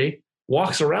previous day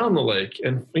walks around the lake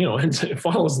and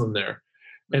follows them there.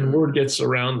 And word gets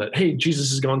around that, hey, Jesus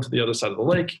has gone to the other side of the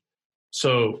lake.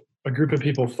 So a group of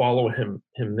people follow him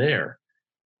there.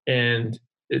 And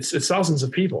it's thousands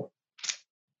of people.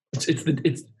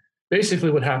 It's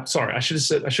basically what happened. Sorry, I should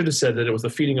have said that it was the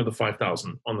feeding of the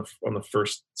 5,000 on the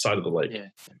first side of the lake. Yeah.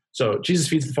 So Jesus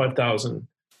feeds the 5,000.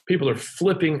 People are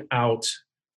flipping out.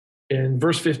 In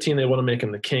verse 15, they want to make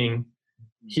him the king.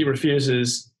 He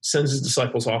refuses, sends his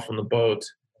disciples off on the boat.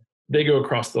 They go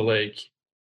across the lake.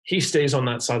 He stays on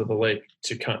that side of the lake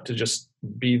to just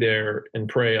be there and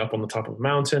pray up on the top of a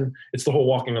mountain. It's the whole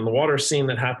walking on the water scene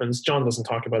that happens. John doesn't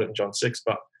talk about it in John 6,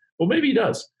 but well, maybe he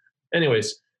does.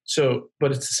 Anyways,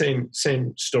 but it's the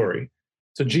same story.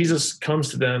 So Jesus comes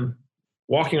to them,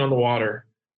 walking on the water,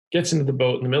 gets into the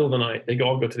boat in the middle of the night. They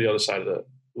all go to the other side of the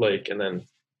lake, and then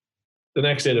the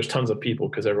next day there's tons of people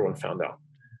because everyone found out.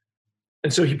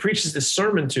 And so he preaches this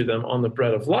sermon to them on the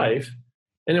bread of life.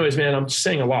 Anyways, man, I'm just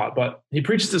saying a lot, but he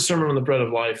preaches this sermon on the bread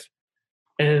of life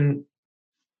and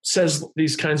says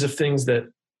these kinds of things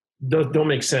that don't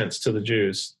make sense to the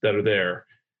Jews that are there.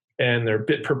 And they're a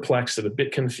bit perplexed and a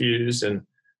bit confused, and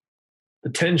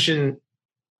the tension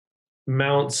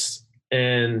mounts,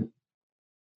 and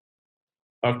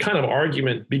a kind of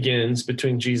argument begins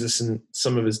between Jesus and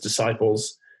some of his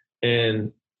disciples,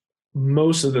 and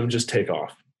most of them just take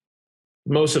off.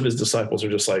 Most of his disciples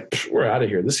are just like, we're out of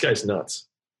here. This guy's nuts.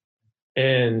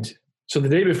 And so the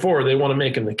day before they want to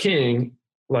make him the king,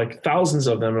 like thousands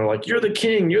of them are like, you're the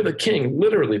king, you're the king.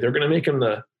 Literally, they're going to make him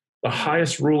the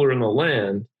highest ruler in the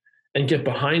land and get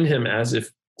behind him as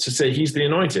if to say he's the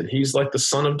anointed. He's like the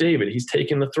son of David. He's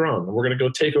taking the throne and we're going to go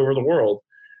take over the world.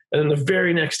 And then the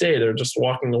very next day they're just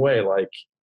walking away like,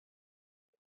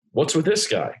 what's with this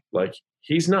guy? Like,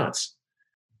 he's nuts.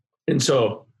 And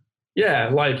so, yeah,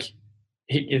 like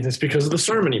it's because of the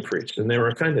sermon he preached and they were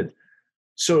offended.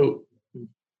 So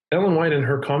Ellen White in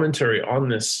her commentary on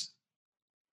this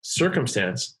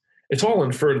circumstance, it's all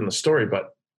inferred in the story,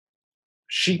 but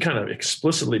she kind of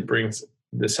explicitly brings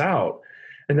this out.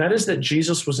 And that is that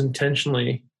Jesus was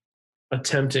intentionally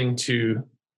attempting to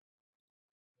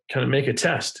kind of make a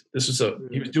test.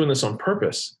 He was doing this on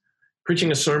purpose,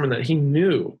 preaching a sermon that he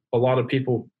knew a lot of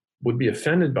people would be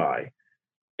offended by.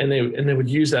 And they would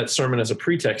use that sermon as a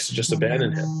pretext to just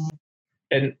abandon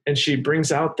him. And she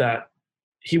brings out that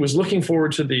he was looking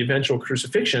forward to the eventual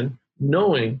crucifixion,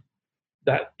 knowing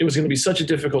that it was going to be such a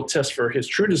difficult test for his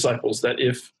true disciples that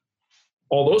if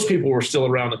all those people were still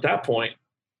around at that point,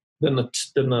 then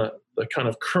the kind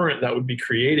of current that would be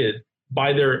created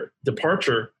by their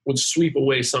departure would sweep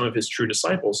away some of his true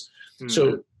disciples. Mm-hmm.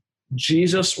 So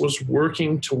Jesus was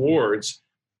working towards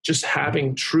just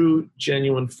having true,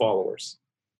 genuine followers.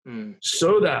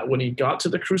 So that when he got to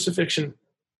the crucifixion,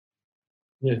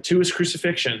 to his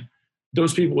crucifixion,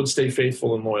 those people would stay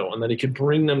faithful and loyal, and that he could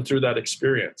bring them through that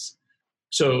experience.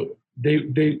 So they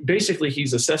basically,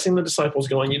 he's assessing the disciples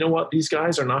going, you know what, these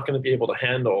guys are not going to be able to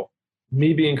handle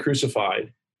me being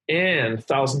crucified and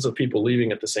thousands of people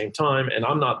leaving at the same time, and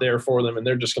I'm not there for them, and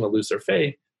they're just going to lose their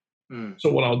faith.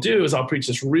 So what I'll do is I'll preach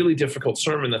this really difficult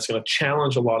sermon that's going to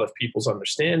challenge a lot of people's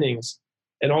understandings.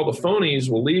 And all the phonies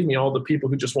will leave me, all the people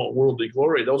who just want worldly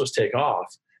glory, they'll just take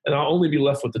off. And I'll only be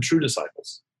left with the true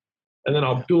disciples. And then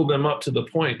I'll build them up to the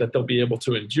point that they'll be able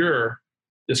to endure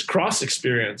this cross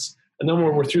experience. And then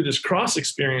when we're through this cross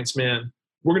experience, man,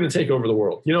 we're going to take over the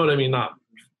world. You know what I mean? Not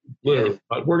literally,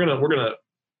 but we're going to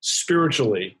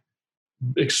spiritually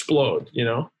explode, you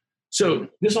know? So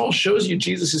this all shows you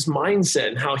Jesus' mindset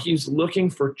and how he's looking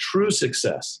for true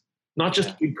success, not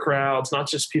just big crowds, not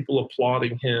just people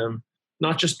applauding him,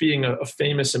 not just being a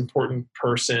famous, important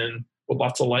person with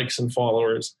lots of likes and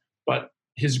followers, but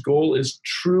his goal is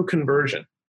true conversion,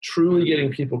 truly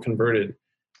getting people converted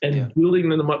and building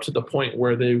them up to the point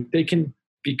where they can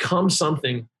become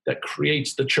something that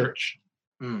creates the church.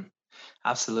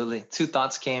 Absolutely. Two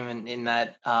thoughts came in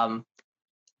that.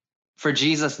 For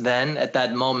Jesus then, at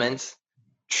that moment,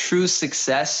 true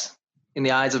success in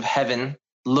the eyes of heaven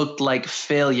looked like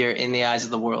failure in the eyes of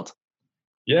the world.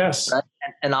 Yes. Right?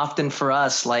 And often for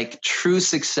us, like true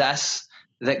success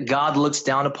that God looks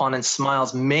down upon and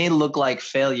smiles may look like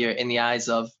failure in the eyes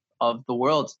of the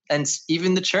world. And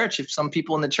even the church, if some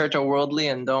people in the church are worldly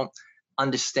and don't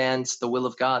understand the will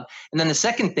of God. And then the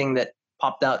second thing that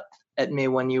popped out at me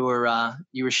when you were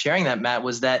sharing that, Matt,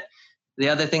 was that the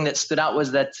other thing that stood out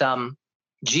was that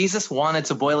Jesus wanted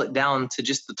to boil it down to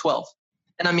just the 12.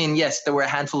 And I mean, yes, there were a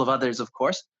handful of others, of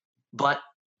course, but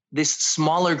this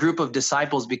smaller group of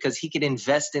disciples, because he could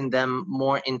invest in them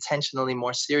more intentionally,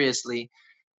 more seriously.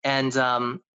 And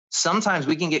sometimes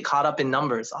we can get caught up in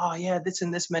numbers. Oh yeah, this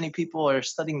and this many people are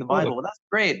studying the Bible. Well, that's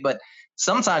great. But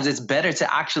sometimes it's better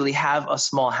to actually have a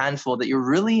small handful that you're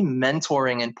really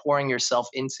mentoring and pouring yourself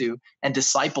into and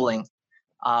discipling,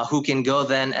 who can go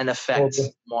then and affect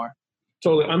more.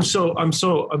 Totally.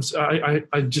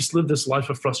 I just lived this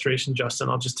life of frustration, Justin.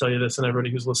 I'll just tell you this and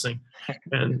everybody who's listening.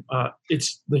 And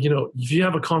it's, if you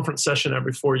have a conference session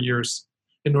every 4 years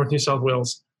in North New South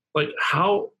Wales, like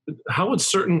how would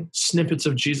certain snippets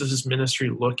of Jesus's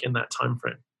ministry look in that time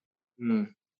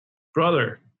frame?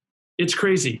 Brother, it's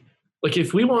crazy. Like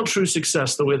if we want true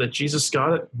success the way that Jesus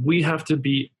got it, we have to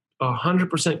be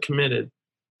 100% committed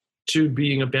to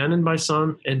being abandoned by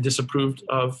some and disapproved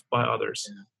of by others.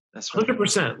 Yeah. That's right.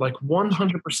 100%, like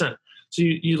 100%. So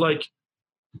you like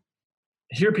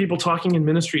hear people talking in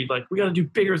ministry, like we got to do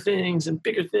bigger things and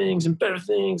bigger things and better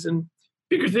things and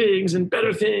bigger things and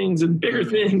better things and bigger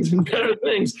things and better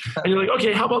things. And you're like,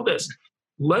 okay, how about this?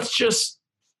 Let's just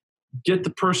get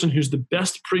the person who's the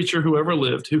best preacher who ever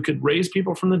lived, who could raise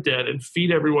people from the dead and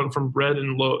feed everyone from bread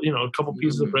and a couple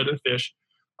pieces of bread and fish,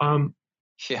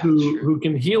 who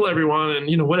can heal everyone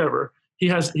and whatever.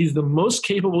 He's the most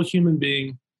capable human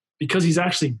being because he's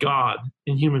actually God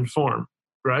in human form,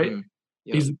 right?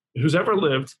 Yep. Who's ever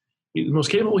lived. He's the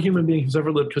most capable human being who's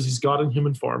ever lived because he's God in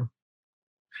human form.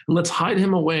 And let's hide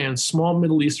him away in small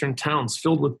Middle Eastern towns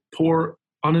filled with poor,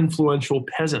 uninfluential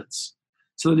peasants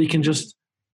so that he can just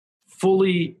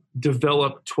fully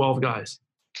develop 12 guys.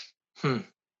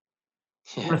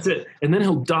 Yeah. That's it. And then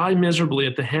he'll die miserably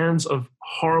at the hands of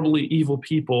horribly evil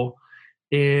people,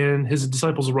 and his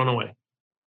disciples will run away.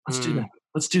 Let's do that.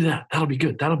 Let's do that. That'll be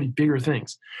good. That'll be bigger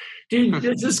things. Dude,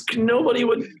 it's just nobody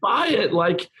would buy it.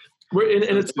 Like, and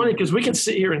it's funny because we can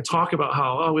sit here and talk about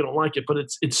how, we don't like it, but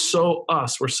it's so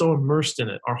us. We're so immersed in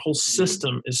it. Our whole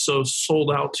system is so sold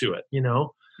out to it,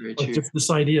 Like just this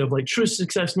idea of like true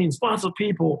success means lots of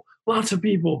people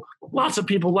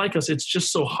like us. It's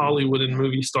just so Hollywood and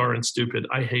movie star and stupid.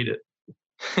 I hate it.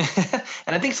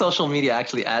 And I think social media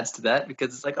actually adds to that,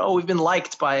 because it's like, oh, we've been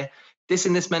liked by this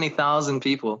and this many thousand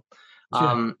people.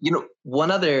 Yeah.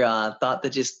 One other thought that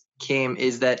just came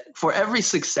is that for every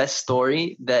success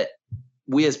story that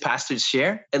we as pastors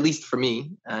share, at least for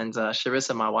me and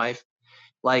Sharissa, my wife,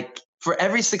 like for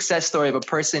every success story of a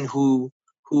person who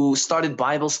started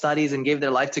Bible studies and gave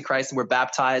their life to Christ and were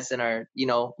baptized and are,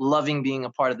 loving being a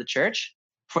part of the church,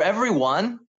 for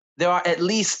everyone, there are at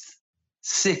least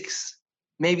 6,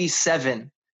 maybe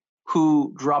 7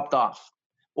 who dropped off,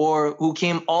 or who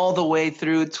came all the way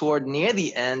through toward near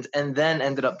the end and then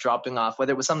ended up dropping off,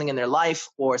 whether it was something in their life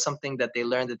or something that they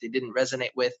learned that they didn't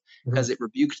resonate with because it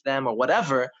rebuked them or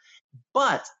whatever.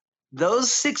 But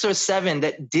those 6 or 7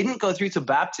 that didn't go through to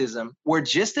baptism were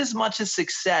just as much a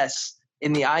success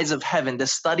in the eyes of heaven, the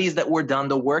studies that were done,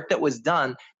 the work that was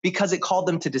done, because it called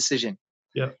them to decision.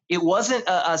 Yeah. It wasn't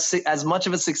as much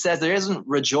of a success. There isn't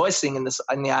rejoicing in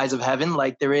the eyes of heaven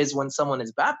like there is when someone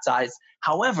is baptized.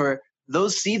 However,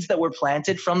 those seeds that were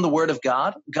planted from the word of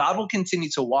God, God will continue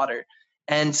to water.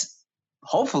 And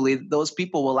hopefully those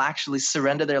people will actually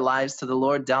surrender their lives to the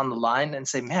Lord down the line and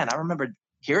say, man, I remember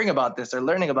hearing about this or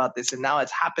learning about this, and now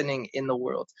it's happening in the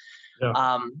world.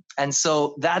 Yeah. And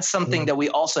so that's something that we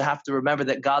also have to remember,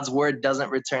 that God's word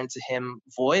doesn't return to him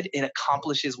void. It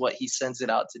accomplishes what he sends it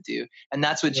out to do. And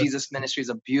that's what Jesus' ministry is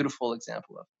a beautiful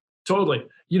example of. Totally.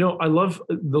 I love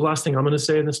the last thing I'm going to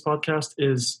say in this podcast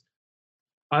is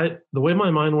the way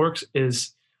my mind works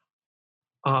is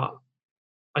I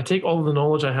take all of the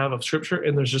knowledge I have of scripture,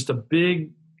 and there's just a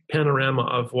big panorama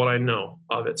of what I know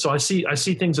of it. So I see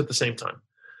things at the same time.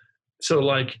 So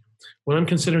like when I'm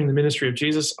considering the ministry of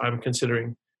Jesus, I'm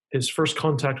considering his first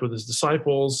contact with his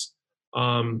disciples,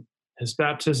 his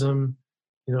baptism,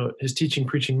 his teaching,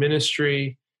 preaching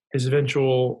ministry, his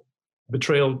eventual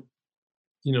betrayal,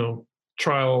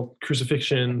 trial,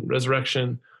 crucifixion,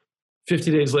 resurrection,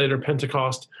 50 days later,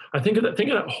 Pentecost. I think of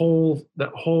that whole,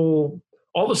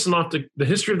 all the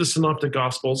history of the synoptic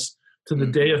gospels to the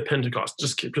day of Pentecost.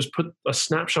 Just put a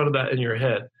snapshot of that in your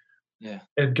head,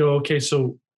 and go, okay,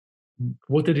 so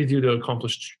what did he do to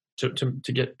accomplish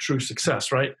to get true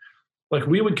success, right? Like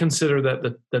we would consider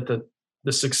that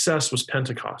the success was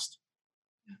Pentecost,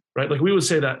 right? Like we would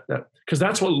say that because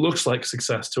that's what looks like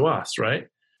success to us, right?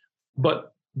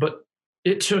 But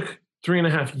it took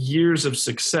 3.5 years of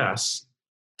success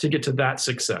to get to that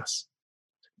success.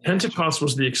 Pentecost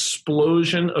was the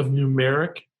explosion of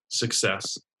numeric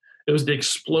success. It was the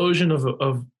explosion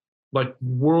of like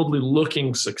worldly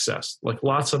looking success, like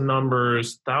lots of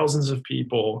numbers, thousands of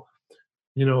people,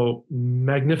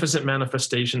 magnificent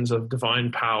manifestations of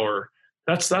divine power.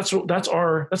 That's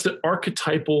the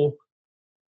archetypal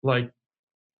like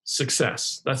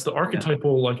success. That's the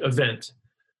archetypal like event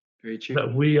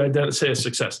that we say as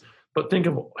success. But think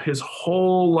of his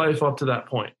whole life up to that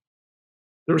point.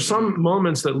 There were some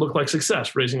moments that look like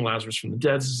success. Raising Lazarus from the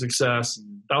dead is a success.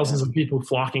 Thousands of people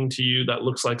flocking to you, that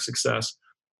looks like success.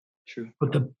 True.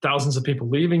 But the thousands of people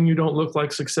leaving you don't look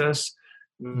like success.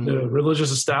 The religious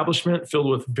establishment filled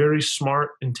with very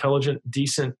smart, intelligent,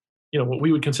 decent, what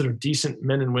we would consider decent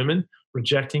men and women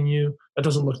rejecting you, that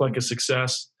doesn't look like a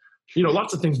success.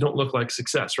 Lots of things don't look like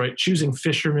success, right? Choosing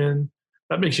fishermen,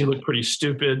 that makes you look pretty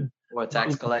stupid. Or a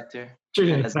tax collector.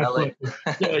 Hanging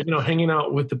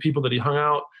out with the people that he hung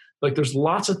out. Like there's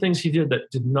lots of things he did that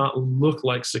did not look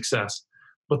like success,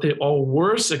 but they all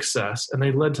were success, and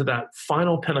they led to that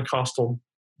final Pentecostal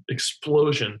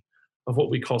explosion of what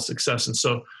we call success. And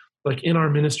so like in our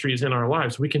ministries, in our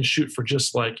lives, we can shoot for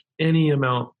just like any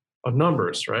amount of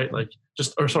numbers, right? Like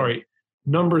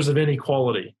numbers of any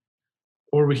quality.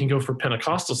 Or we can go for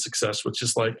Pentecostal success, which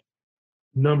is like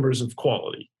numbers of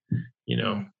quality,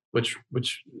 which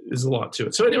is a lot to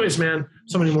it. So anyways, man,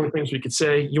 so many more things we could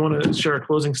say. You want to share a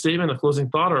closing statement, a closing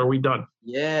thought, or are we done?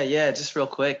 Yeah. Just real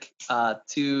quick.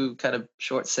 2 kind of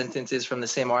short sentences from the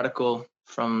same article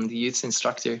from the Youth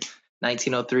Instructor,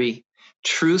 1903.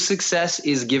 True success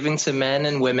is given to men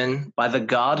and women by the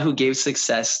God who gave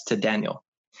success to Daniel.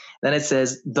 Then it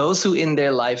says, those who in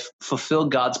their life fulfill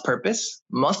God's purpose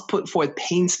must put forth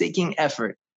painstaking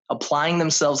effort, applying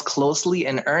themselves closely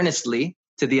and earnestly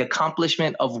to the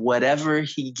accomplishment of whatever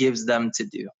he gives them to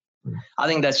do. I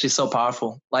think that's just so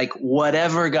powerful. Like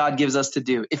whatever God gives us to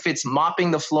do, if it's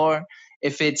mopping the floor,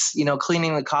 if it's,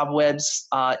 cleaning the cobwebs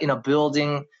in a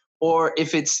building, or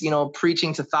if it's,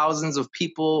 preaching to thousands of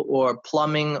people, or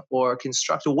plumbing or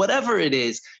construction, whatever it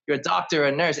is, you're a doctor,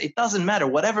 a nurse, it doesn't matter.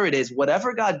 Whatever it is,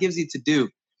 whatever God gives you to do,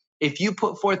 if you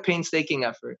put forth painstaking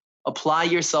effort, apply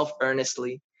yourself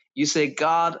earnestly, you say,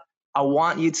 God, I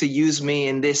want you to use me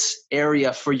in this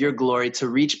area for your glory to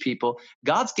reach people.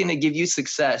 God's going to give you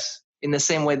success in the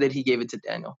same way that he gave it to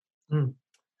Daniel.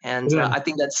 And I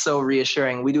think that's so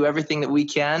reassuring. We do everything that we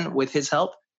can with his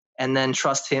help and then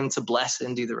trust him to bless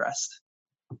and do the rest.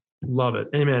 Love it.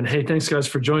 Amen. Hey, thanks guys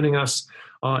for joining us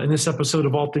in this episode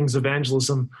of All Things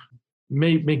Evangelism.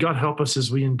 May God help us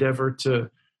as we endeavor to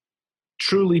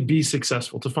truly be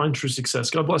successful, to find true success.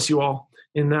 God bless you all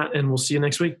in that, and we'll see you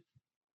next week.